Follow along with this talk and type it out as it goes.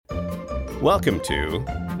Welcome to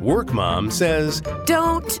Work Mom Says.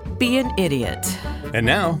 Don't be an idiot. And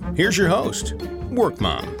now, here's your host, Work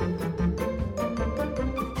Mom.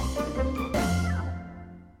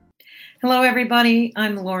 Hello, everybody.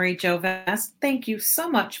 I'm Lori Jovest. Thank you so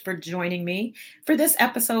much for joining me for this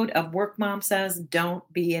episode of Work Mom Says, Don't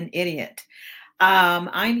Be an Idiot.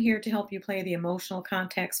 I'm here to help you play the emotional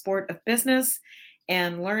contact sport of business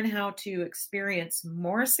and learn how to experience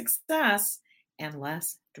more success and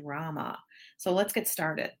less drama. So let's get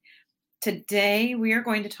started. Today, we are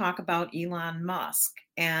going to talk about Elon Musk.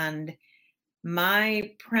 And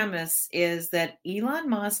my premise is that Elon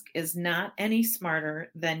Musk is not any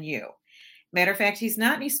smarter than you. Matter of fact, he's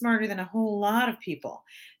not any smarter than a whole lot of people.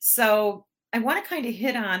 So I want to kind of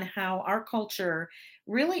hit on how our culture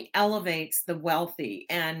really elevates the wealthy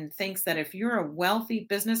and thinks that if you're a wealthy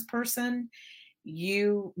business person,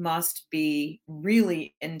 you must be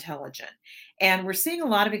really intelligent. And we're seeing a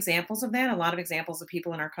lot of examples of that, a lot of examples of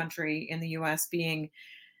people in our country, in the US, being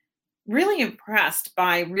really impressed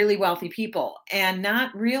by really wealthy people and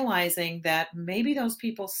not realizing that maybe those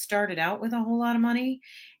people started out with a whole lot of money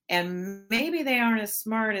and maybe they aren't as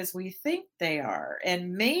smart as we think they are.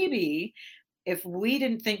 And maybe if we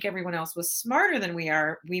didn't think everyone else was smarter than we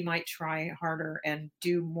are, we might try harder and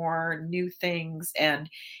do more new things and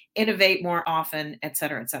innovate more often, et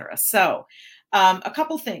cetera, et cetera. So a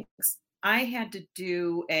couple things. I had to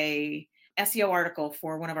do a SEO article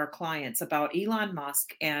for one of our clients about Elon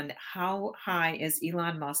Musk and how high is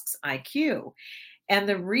Elon Musk's IQ. And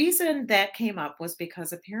the reason that came up was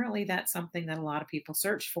because apparently that's something that a lot of people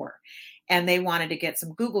search for. And they wanted to get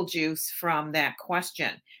some Google juice from that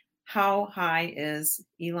question. How high is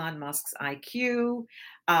Elon Musk's IQ?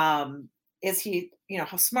 Is he,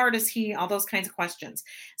 how smart is he? All those kinds of questions.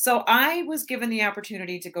 So I was given the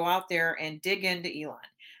opportunity to go out there and dig into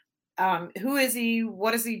Elon. Who is he?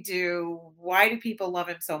 What does he do? Why do people love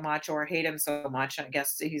him so much or hate him so much? I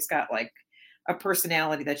guess he's got like a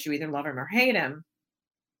personality that you either love him or hate him.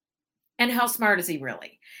 And how smart is he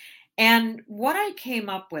really? And what I came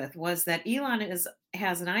up with was that Elon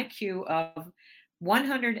has an IQ of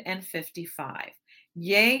 155.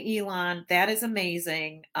 Yay, Elon. That is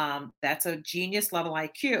amazing. That's a genius level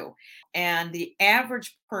IQ. And the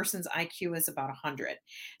average person's IQ is about 100.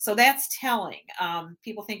 So that's telling.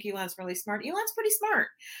 People think Elon's really smart. Elon's pretty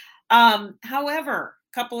smart. However,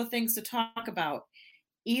 a couple of things to talk about.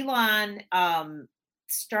 Elon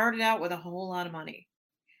started out with a whole lot of money.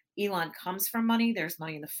 Elon comes from money. There's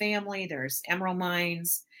money in the family. There's emerald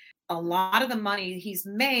mines. A lot of the money he's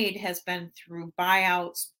made has been through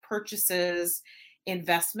buyouts, purchases,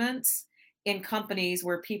 investments in companies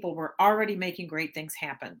where people were already making great things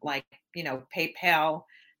happen, like, PayPal,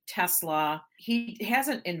 Tesla. He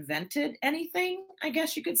hasn't invented anything, I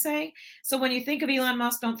guess you could say. So when you think of Elon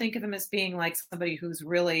Musk, don't think of him as being like somebody who's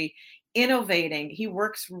really innovating. He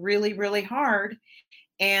works really, really hard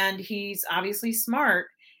and he's obviously smart.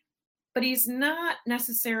 But he's not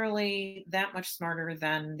necessarily that much smarter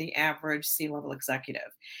than the average C-level executive.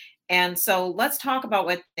 And so let's talk about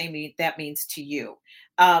what that means to you.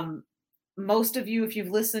 Most of you, if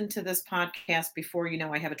you've listened to this podcast before,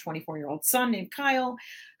 I have a 24-year-old son named Kyle,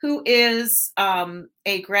 who is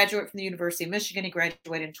a graduate from the University of Michigan. He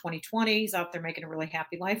graduated in 2020. He's out there making a really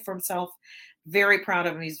happy life for himself. Very proud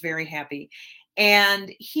of him. He's very happy.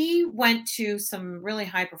 And he went to some really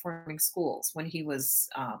high-performing schools when he was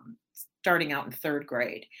starting out in third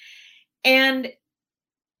grade. And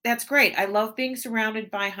that's great. I love being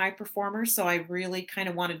surrounded by high performers. So I really kind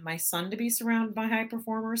of wanted my son to be surrounded by high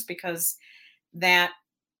performers because that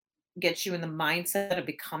gets you in the mindset of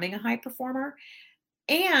becoming a high performer.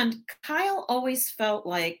 And Kyle always felt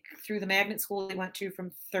like through the magnet school he went to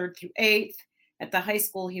from 3rd through 8th, at the high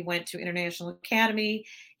school he went to International Academy,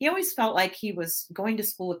 he always felt like he was going to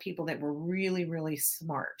school with people that were really, really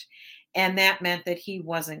smart. And that meant that he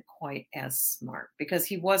wasn't quite as smart because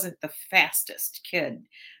he wasn't the fastest kid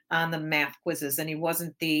on the math quizzes. And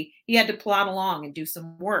he had to plod along and do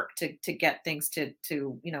some work to get things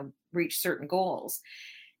to reach certain goals.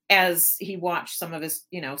 As he watched some of his,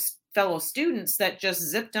 fellow students that just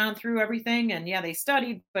zipped on through everything. And yeah, they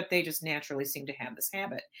studied, but they just naturally seemed to have this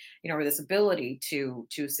habit, or this ability to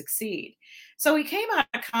succeed. So he came out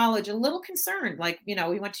of college a little concerned, like, he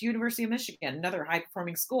went to University of Michigan, another high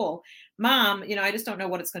performing school. Mom, I just don't know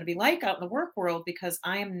what it's going to be like out in the work world because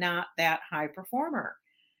I am not that high performer.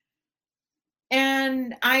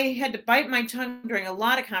 And I had to bite my tongue during a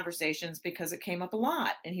lot of conversations because it came up a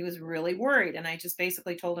lot and he was really worried. And I just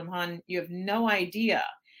basically told him, hon, you have no idea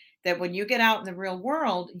that when you get out in the real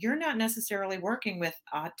world, you're not necessarily working with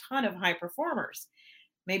a ton of high performers.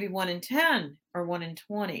 maybe 1 in 10 or 1 in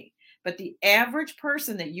 20. But the average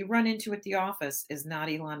person that you run into at the office is not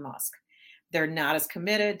Elon Musk. They're not as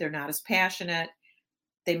committed, they're not as passionate,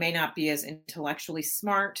 they may not be as intellectually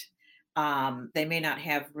smart. They may not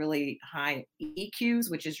have really high EQs,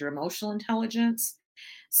 which is your emotional intelligence.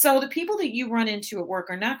 So the people that you run into at work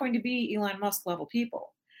are not going to be Elon Musk level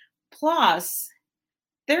people. Plus,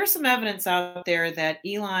 there's some evidence out there that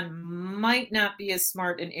Elon might not be as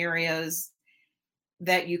smart in areas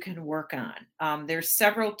that you can work on. There's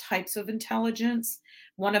several types of intelligence.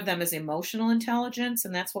 One of them is emotional intelligence,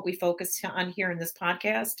 and that's what we focus on here in this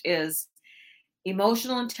podcast. Is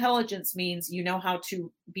emotional intelligence means you know how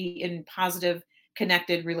to be in positive,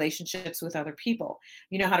 connected relationships with other people.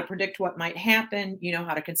 You know how to predict what might happen. You know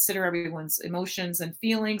how to consider everyone's emotions and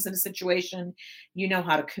feelings in a situation. You know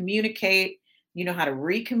how to communicate. You know how to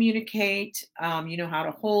recommunicate. You know how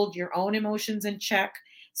to hold your own emotions in check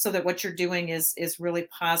so that what you're doing is really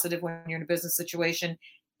positive when you're in a business situation,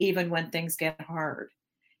 even when things get hard.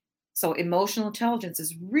 So emotional intelligence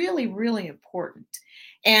is really, really important.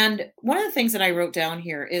 And one of the things that I wrote down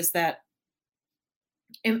here is that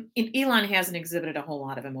Elon hasn't exhibited a whole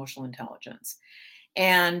lot of emotional intelligence.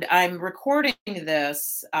 And I'm recording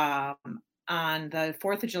this on the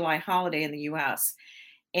 4th of July holiday in the US.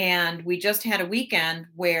 And we just had a weekend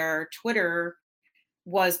where Twitter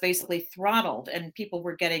was basically throttled and people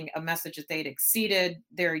were getting a message that they'd exceeded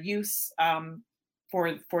their use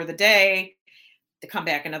for the day, to come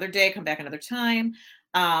back another day, come back another time.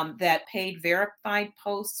 That paid verified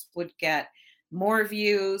posts would get more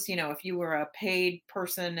views. You know, if you were a paid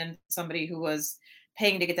person and somebody who was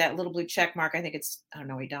paying to get that little blue check mark, I think it's, I don't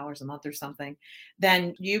know, $8 a month or something,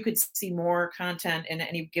 then you could see more content in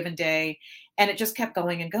any given day. And it just kept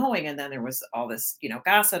going and going. And then there was all this,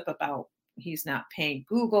 gossip about he's not paying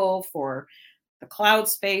Google for the cloud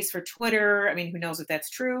space for Twitter. I mean, who knows if that's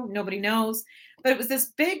true? Nobody knows. But it was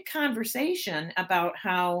this big conversation about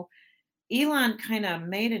how Elon kind of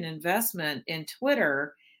made an investment in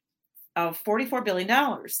Twitter of $44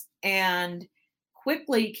 billion and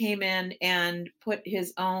quickly came in and put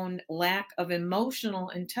his own lack of emotional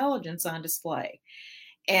intelligence on display.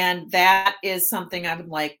 And that is something I would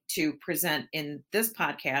like to present in this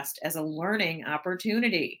podcast as a learning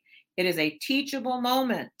opportunity. It is a teachable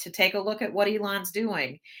moment to take a look at what Elon's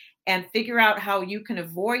doing and figure out how you can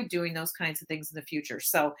avoid doing those kinds of things in the future.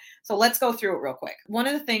 So let's go through it real quick. One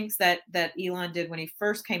of the things that Elon did when he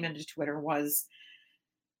first came into Twitter was,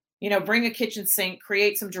 bring a kitchen sink,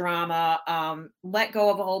 create some drama, let go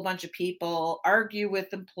of a whole bunch of people, argue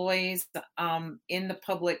with employees in the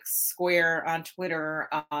public square on Twitter,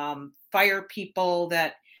 fire people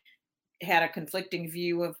that had a conflicting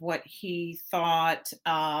view of what he thought,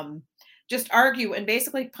 just argue and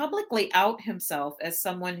basically publicly out himself as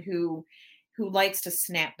someone who likes to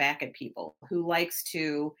snap back at people, who likes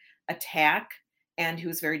to attack, and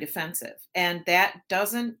who's very defensive. And that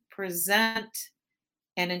doesn't present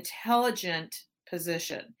an intelligent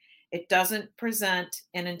position. It doesn't present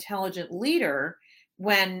an intelligent leader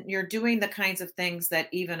when you're doing the kinds of things that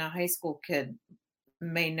even a high school kid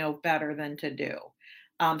may know better than to do.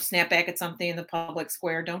 Snap back at something in the public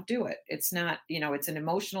square, don't do it. It's not, it's an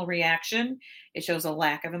emotional reaction. It shows a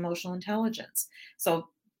lack of emotional intelligence. So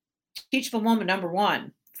teachable moment number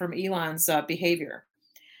one from Elon's behavior.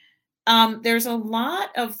 There's a lot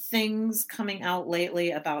of things coming out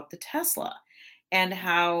lately about the Tesla and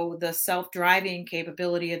how the self-driving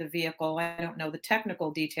capability of the vehicle, I don't know the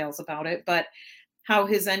technical details about it, but how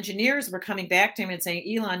his engineers were coming back to him and saying,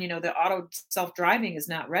 Elon, the auto self-driving is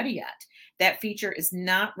not ready yet. That feature is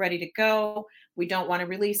not ready to go. We don't want to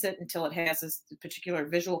release it until it has this particular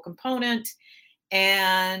visual component.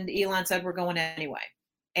 And Elon said, we're going anyway.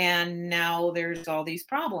 And now there's all these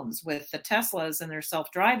problems with the Teslas and their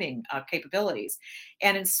self-driving capabilities.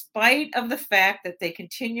 And in spite of the fact that they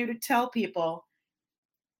continue to tell people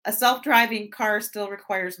a self-driving car still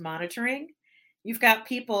requires monitoring, you've got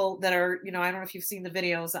people that are, I don't know if you've seen the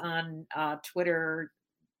videos on Twitter,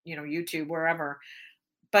 YouTube, wherever,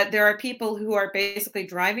 but there are people who are basically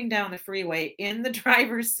driving down the freeway in the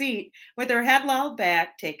driver's seat with their head lolled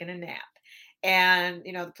back, taking a nap. And,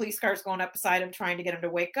 the police car's going up beside them, trying to get them to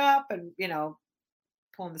wake up and,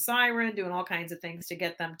 pulling the siren, doing all kinds of things to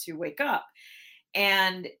get them to wake up.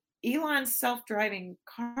 And Elon's self-driving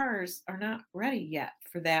cars are not ready yet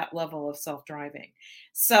for that level of self-driving.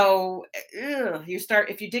 So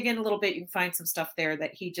if you dig in a little bit, you can find some stuff there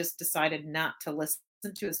that he just decided not to listen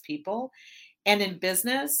to his people. And in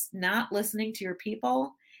business, not listening to your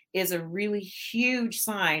people is a really huge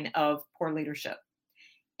sign of poor leadership.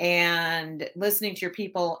 and listening to your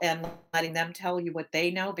people and letting them tell you what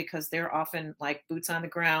they know, because they're often like boots on the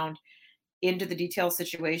ground into the detailed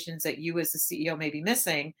situations that you as the CEO may be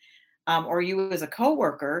missing, or you as a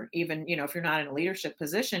coworker, even if you're not in a leadership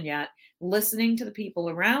position yet, listening to the people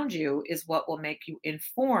around you is what will make you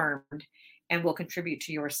informed and will contribute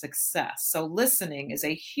to your success. So listening is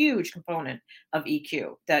a huge component of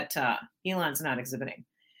EQ that Elon's not exhibiting.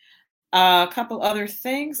 A couple other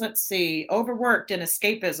things. Let's see. Overworked and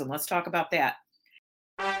escapism. Let's talk about that.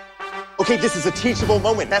 Okay, this is a teachable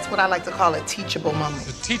moment. That's what I like to call a teachable moment.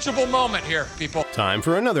 The teachable moment here, people. Time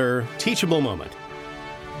for another teachable moment.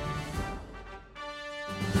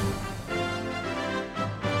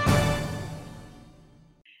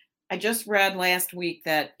 I just read last week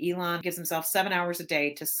that Elon gives himself 7 hours a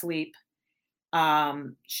day to sleep,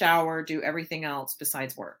 shower, do everything else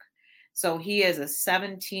besides work. So he is a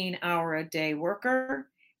 17-hour-a-day worker.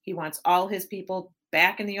 He wants all his people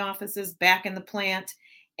back in the offices, back in the plant,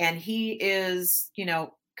 and he is,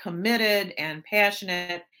 committed and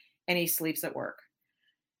passionate, and he sleeps at work.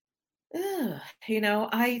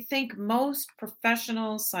 I think most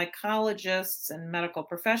professional psychologists and medical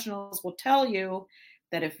professionals will tell you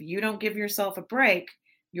that if you don't give yourself a break,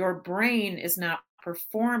 your brain is not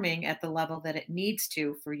performing at the level that it needs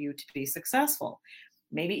to for you to be successful.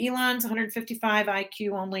 Maybe Elon's 155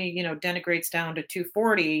 IQ only, denigrates down to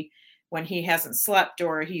 240 when he hasn't slept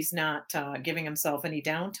or he's not giving himself any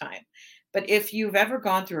downtime. But if you've ever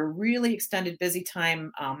gone through a really extended busy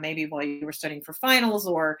time, maybe while you were studying for finals,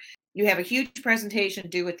 or you have a huge presentation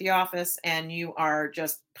due at the office and you are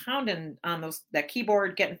just pounding on that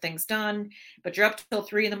keyboard, getting things done, but you're up till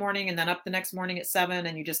 3 a.m. and then up the next morning at 7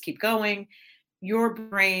 and you just keep going, your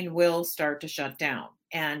brain will start to shut down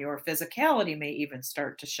and your physicality may even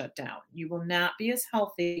start to shut down. You will not be as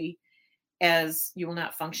healthy, you will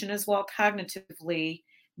not function as well cognitively.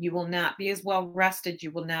 You will not be as well rested. You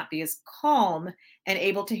will not be as calm and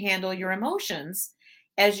able to handle your emotions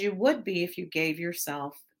as you would be if you gave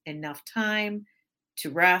yourself enough time to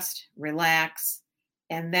rest, relax,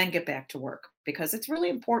 and then get back to work, because it's really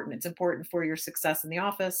important. It's important for your success in the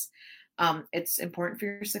office. It's important for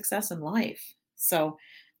your success in life. So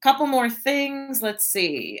a couple more things. Let's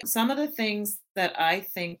see. Some of the things that I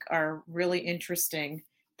think are really interesting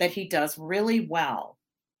that he does really well.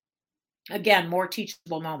 Again, more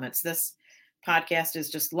teachable moments. This podcast is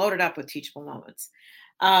just loaded up with teachable moments.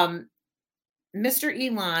 Mr.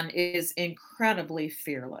 Elon is incredibly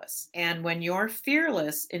fearless. And when you're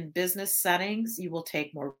fearless in business settings, you will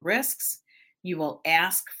take more risks. You will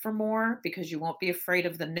ask for more because you won't be afraid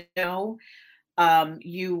of the no.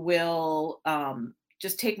 You will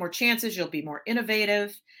just take more chances. You'll be more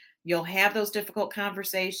innovative. You'll have those difficult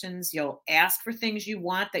conversations. You'll ask for things you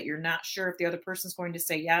want that you're not sure if the other person's going to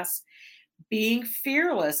say yes. Being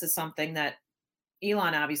fearless is something that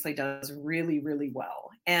Elon obviously does really, really well.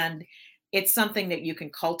 And it's something that you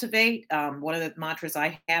can cultivate. One of the mantras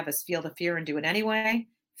I have is feel the fear and do it anyway.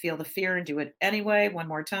 Feel the fear and do it anyway. One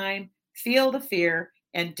more time. Feel the fear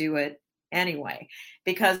and do it anyway.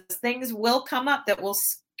 Because things will come up that will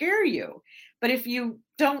scare you. But if you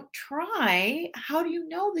don't try, how do you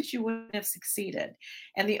know that you wouldn't have succeeded?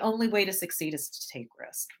 And the only way to succeed is to take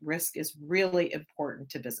risk. Risk is really important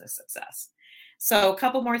to business success. So a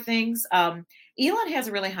couple more things. Elon has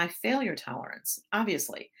a really high failure tolerance,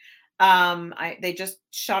 obviously. They just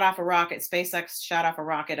shot off a rocket. SpaceX shot off a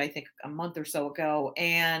rocket, I think a month or so ago,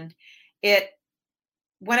 and it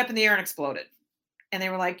went up in the air and exploded. And they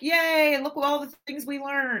were like, yay, look at all the things we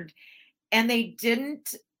learned. And they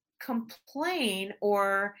didn't complain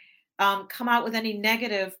or come out with any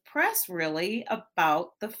negative press really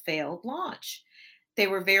about the failed launch. They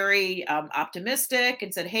were very optimistic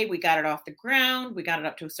and said, hey, we got it off the ground. We got it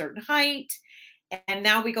up to a certain height. And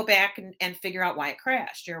now we go back and figure out why it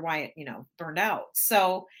crashed or why it, burned out.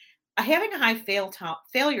 So having a high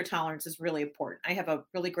failure tolerance is really important. I have a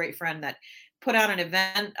really great friend that put on an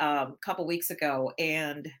event a couple weeks ago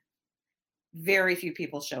and very few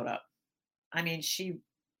people showed up. I mean, she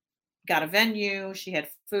got a venue, she had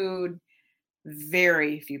food,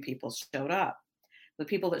 very few people showed up. The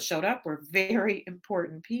people that showed up were very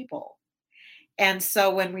important people. And so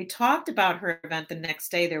when we talked about her event the next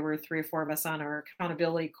day, there were 3 or 4 of us on our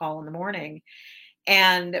accountability call in the morning.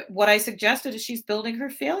 And what I suggested is she's building her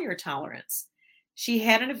failure tolerance. She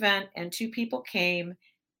had an event and 2 people came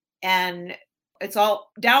and it's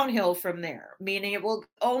all downhill from there, meaning it will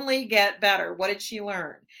only get better. What did she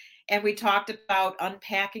learn? And we talked about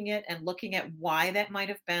unpacking it and looking at why that might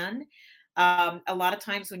have been. A lot of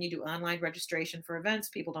times when you do online registration for events,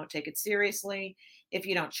 people don't take it seriously. If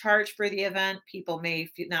you don't charge for the event, people may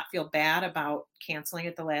not feel bad about canceling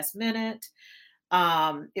at the last minute.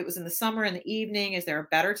 It was in the summer in the evening. Is there a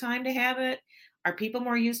better time to have it? Are people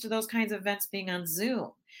more used to those kinds of events being on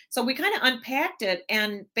Zoom? So we kind of unpacked it.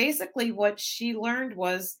 And basically, what she learned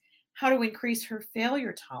was how to increase her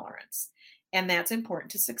failure tolerance. And that's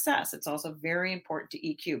important to success. It's also very important to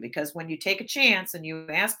EQ because when you take a chance and you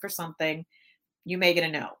ask for something, you may get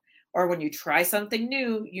a no. Or when you try something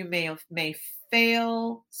new, you may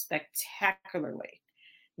fail spectacularly.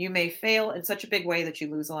 You may fail in such a big way that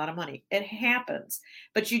you lose a lot of money. It happens,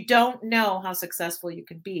 but you don't know how successful you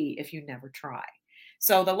can be if you never try.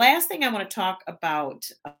 So the last thing I want to talk about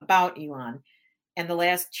Elon and the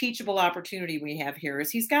last teachable opportunity we have here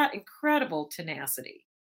is he's got incredible tenacity.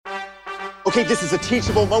 Okay, this is a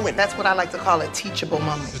teachable moment. That's what I like to call a teachable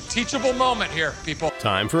moment. The teachable moment here, people.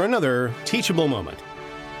 Time for another teachable moment.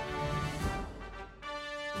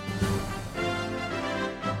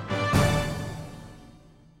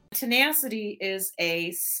 Tenacity is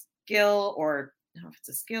a skill, or I don't know if it's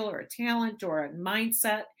a skill or a talent or a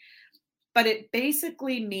mindset, but it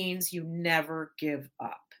basically means you never give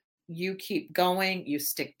up. You keep going, you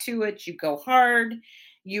stick to it, you go hard,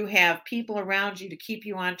 you have people around you to keep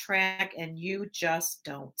you on track, and you just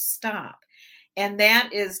don't stop. And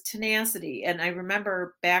that is tenacity. And I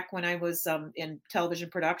remember back when I was in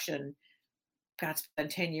television production, God, it's been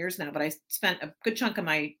 10 years now, but I spent a good chunk of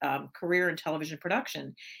my career in television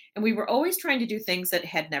production. And we were always trying to do things that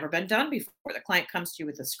had never been done before. The client comes to you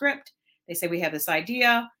with a script. They say, we have this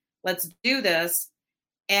idea, let's do this.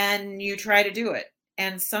 And you try to do it.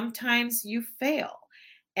 And sometimes you fail.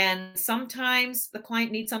 And sometimes the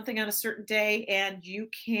client needs something on a certain day and you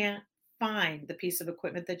can't find the piece of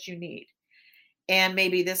equipment that you need. And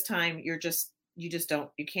maybe this time you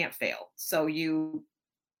can't fail. So you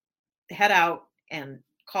head out and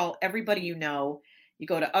call everybody you know. You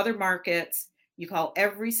go to other markets. You call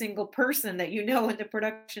every single person that you know in the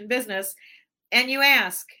production business and you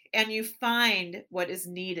ask and you find what is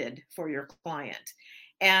needed for your client.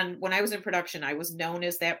 And when I was in production, I was known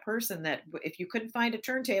as that person that if you couldn't find a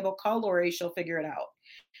turntable, call Lori, she'll figure it out.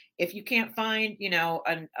 If you can't find,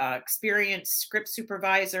 an experienced script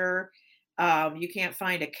supervisor, you can't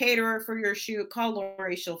find a caterer for your shoot, call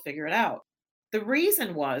Lori, she'll figure it out. The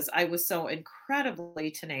reason was I was so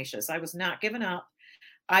incredibly tenacious. I was not giving up.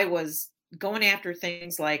 I was going after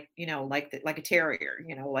things like a terrier,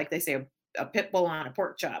 like they say, a pit bull on a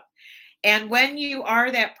pork chop. And when you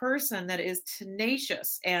are that person that is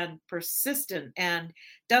tenacious and persistent and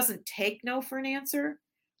doesn't take no for an answer,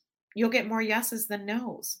 you'll get more yeses than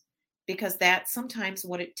nos, because that's sometimes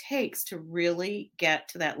what it takes to really get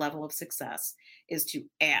to that level of success is to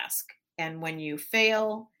ask. And when you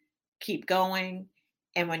fail, keep going.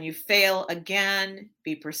 And when you fail again,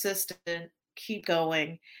 be persistent, keep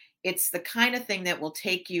going. It's the kind of thing that will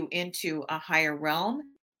take you into a higher realm.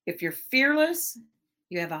 If you're fearless,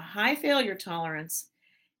 you have a high failure tolerance,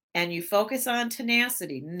 and you focus on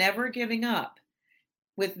tenacity, never giving up.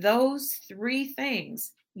 With those three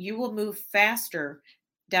things, you will move faster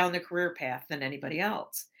down the career path than anybody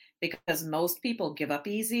else, because most people give up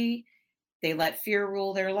easy. They let fear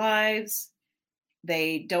rule their lives.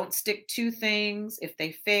 They don't stick to things. If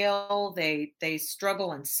they fail, they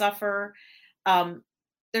struggle and suffer.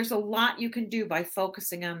 There's a lot you can do by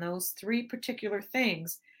focusing on those three particular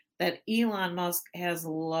things that Elon Musk has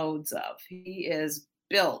loads of. He is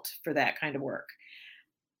built for that kind of work.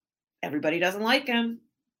 Everybody doesn't like him,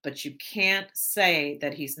 but you can't say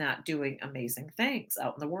that he's not doing amazing things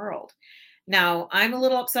out in the world. Now, I'm a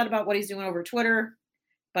little upset about what he's doing over Twitter,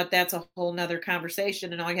 but that's a whole nother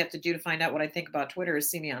conversation. And all you have to do to find out what I think about Twitter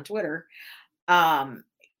is see me on Twitter.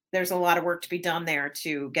 There's a lot of work to be done there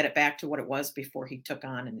to get it back to what it was before he took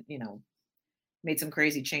on and, made some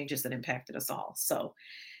crazy changes that impacted us all. So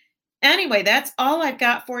anyway, that's all I've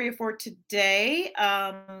got for you for today.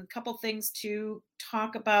 A couple things to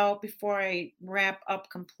talk about before I wrap up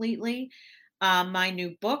completely. My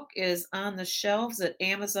new book is on the shelves at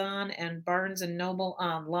Amazon and Barnes and Noble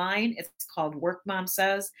online. It's called Work Mom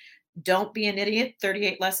Says. Don't be an idiot.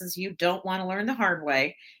 38 lessons you don't want to learn the hard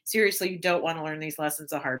way. Seriously, you don't want to learn these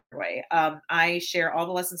lessons the hard way. I share all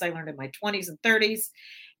the lessons I learned in my 20s and 30s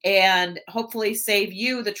and hopefully save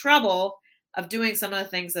you the trouble of doing some of the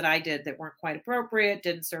things that I did that weren't quite appropriate,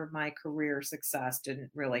 didn't serve my career success, didn't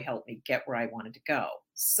really help me get where I wanted to go.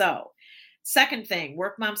 So, second thing,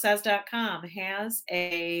 workmomsays.com has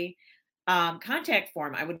a contact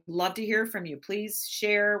form. I would love to hear from you. Please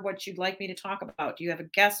share what you'd like me to talk about. Do you have a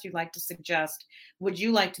guest you'd like to suggest? Would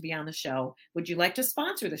you like to be on the show? Would you like to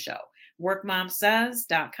sponsor the show?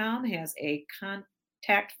 Workmomsays.com has a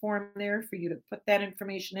contact form there for you to put that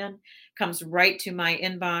information in. Comes right to my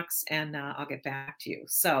inbox, and I'll get back to you.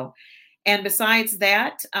 So, and besides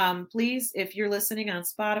that, please, if you're listening on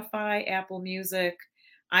Spotify, Apple Music,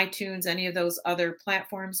 iTunes, any of those other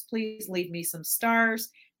platforms, please leave me some stars.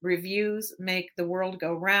 Reviews make the world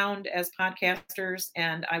go round as podcasters,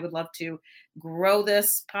 and I would love to grow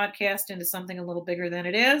this podcast into something a little bigger than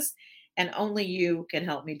it is, and only you can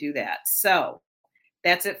help me do that. So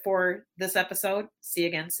that's it for this episode. See you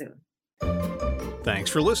again soon. Thanks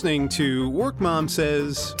for listening to Work Mom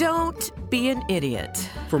Says. Don't be an idiot.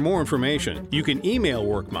 For more information, you can email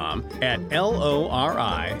Workmom at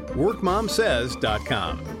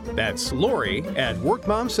lori@workmomsays.com. That's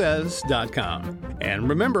Lori@workmomsays.com. And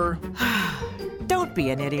remember, Don't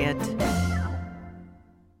be an idiot.